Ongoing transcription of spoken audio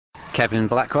Kevin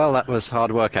Blackwell, that was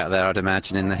hard work out there, I'd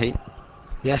imagine, in the heat.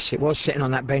 Yes, it was, sitting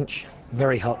on that bench,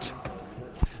 very hot.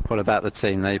 What about the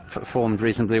team? They performed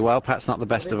reasonably well, perhaps not the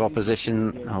best of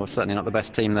opposition, or certainly not the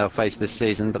best team they'll face this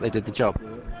season, but they did the job.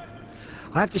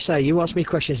 I have to say, you ask me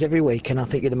questions every week, and I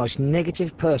think you're the most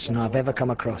negative person I've ever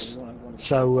come across.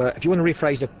 So if you want to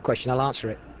rephrase the question, I'll answer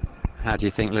it. How do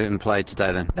you think Luton played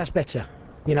today then? That's better.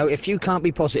 You know, if you can't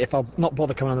be positive, I'll not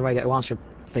bother coming on the radio to answer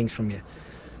things from you.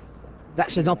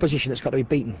 That's an opposition that's got to be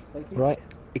beaten, right?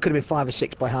 It could have been 5 or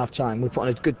 6 by half time. We put on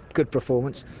a good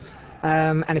performance.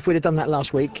 And if we'd have done that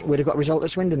last week, we'd have got a result at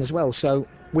Swindon as well. So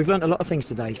we've learnt a lot of things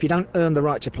today. If you don't earn the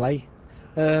right to play,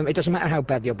 it doesn't matter how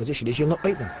bad the opposition is, you'll not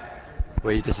beat them.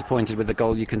 Were you disappointed with the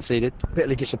goal you conceded?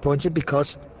 Bitterly disappointed,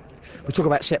 because we talk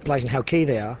about set plays and how key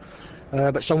they are.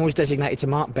 But someone was designated to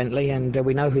Mark Bentley, and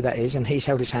we know who that is, and he's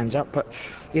held his hands up. But,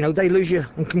 you know, they lose you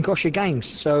and can cost you games.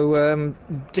 So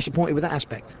disappointed with that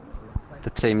aspect. The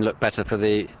team looked better for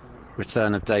the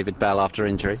return of David Bell after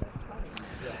injury.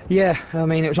 Yeah, I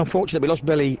mean, it was unfortunate we lost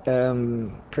Billy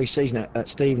pre-season at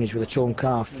Stevenage with a torn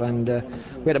calf, and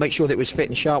we had to make sure that it was fit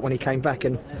and sharp when he came back.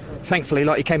 And thankfully,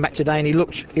 like, he came back today, and he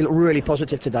looked really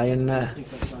positive today. And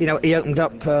you know, he opened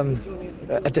up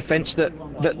a defence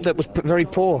that was very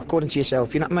poor, according to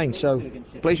yourself. You know what I mean? So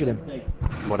pleased with him.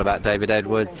 What about David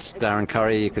Edwards, Darren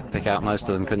Curry? You could pick out most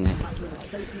of them, couldn't you?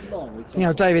 You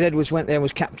know, David Edwards went there and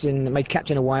was made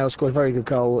captain of Wales, scored a very good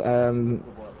goal.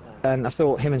 And I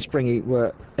thought him and Springy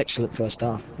were excellent first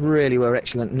half. Really were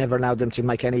excellent. Never allowed them to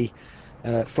make any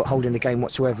foothold in the game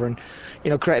whatsoever. And, you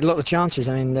know, created a lot of chances.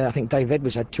 I mean, I think Dave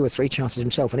Edwards had 2 or 3 chances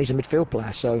himself, and he's a midfield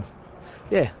player. So,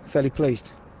 yeah, fairly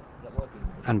pleased.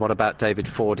 And what about David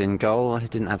Ford in goal? He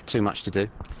didn't have too much to do.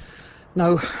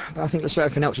 No, I think that's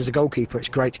everything else. As a goalkeeper, it's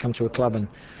great to come to a club and,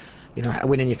 you know,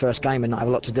 win in your first game and not have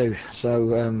a lot to do.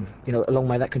 So, you know, long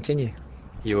may that continue.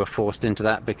 You were forced into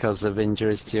that because of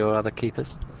injuries to your other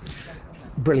keepers?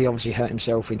 Brilly obviously hurt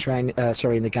himself in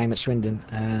the game at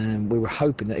Swindon. We were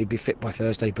hoping that he'd be fit by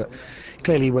Thursday, but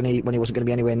clearly when he wasn't going to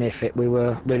be anywhere near fit, we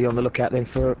were really on the lookout then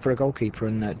for a goalkeeper.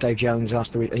 And Dave Jones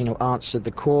answered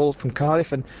the call from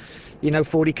Cardiff, and you know,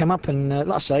 Fordy came up, and like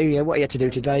I say, what he had to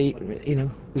do today, you know,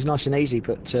 was nice and easy.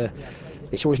 But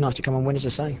it's always nice to come and win, as I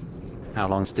say. How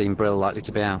long's Dean Brill likely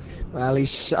to be out? Well,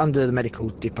 he's under the medical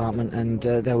department, and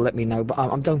they'll let me know, but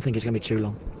I don't think it's going to be too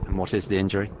long. And what is the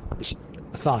injury? It's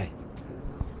a thigh.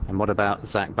 And what about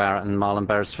Zach Barrett and Marlon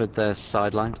Beresford? They're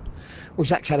sidelined? Well,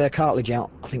 Zach's had a cartilage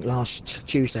out, I think, last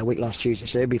Tuesday,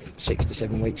 so it'll be 6 to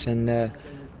 7 weeks. And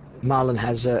Marlon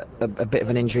has a bit of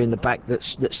an injury in the back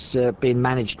that's being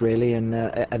managed, really, and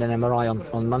at an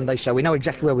MRI on Monday. So we know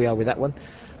exactly where we are with that one.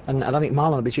 And I don't think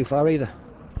Marlon will be too far either.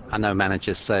 I know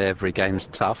managers say every game's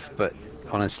tough, but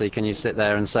honestly, can you sit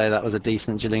there and say that was a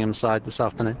decent Gillingham side this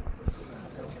afternoon?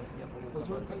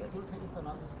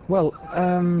 Well,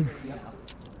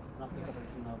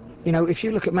 you know, if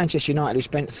you look at Manchester United, who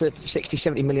spent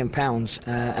 60-70 million pounds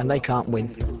and they can't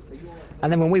win,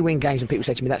 and then when we win games and people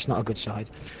say to me that's not a good side,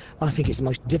 I think it's the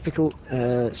most difficult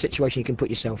situation you can put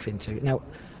yourself into. Now,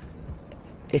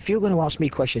 if you're going to ask me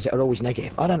questions that are always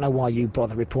negative, I don't know why you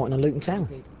bother reporting on Luton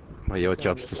Town. Well, your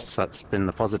job's to spin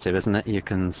the positive, isn't it? You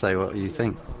can say what you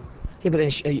think. Yeah, but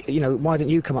then, you know, why don't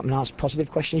you come up and ask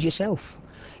positive questions yourself?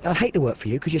 I'd hate to work for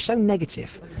you because you're so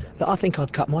negative that I think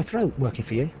I'd cut my throat working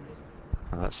for you.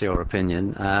 Well, that's your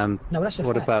opinion. No, that's a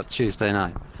What fact. about Tuesday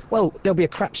night? Well, there'll be a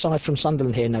crap side from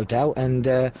Sunderland here, no doubt, and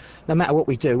no matter what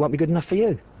we do, it won't be good enough for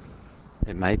you.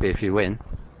 It may be if you win.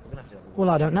 Well,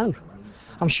 I don't know.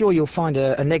 I'm sure you'll find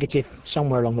a negative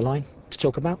somewhere along the line to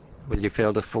talk about. Will you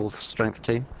field a full-strength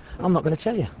team? I'm not going to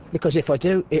tell you, because if I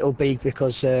do, it'll be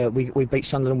because we beat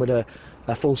Sunderland with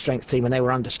a full-strength team and they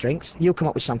were under-strength. You'll come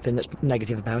up with something that's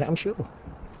negative about it, I'm sure.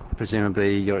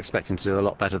 Presumably you're expecting to do a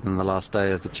lot better than the last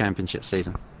day of the championship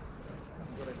season.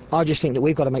 I just think that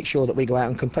we've got to make sure that we go out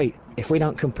and compete. If we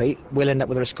don't compete, we'll end up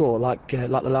with a score like the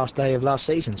last day of last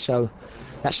season. So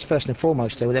that's first and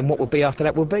foremost. So then what will be after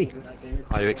that will be.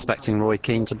 Are you expecting Roy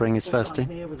Keane to bring his first team?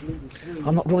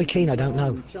 I'm not Roy Keane, I don't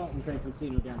know.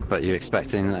 But you're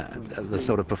expecting the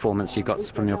sort of performance you got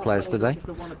from your players today?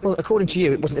 Well, according to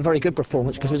you, it wasn't a very good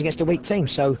performance because it was against a weak team.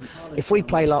 So if we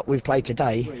play like we've played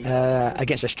today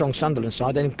against a strong Sunderland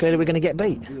side, then clearly we're going to get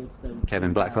beat.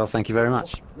 Kevin Blackwell, thank you very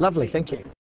much. Lovely, thank you.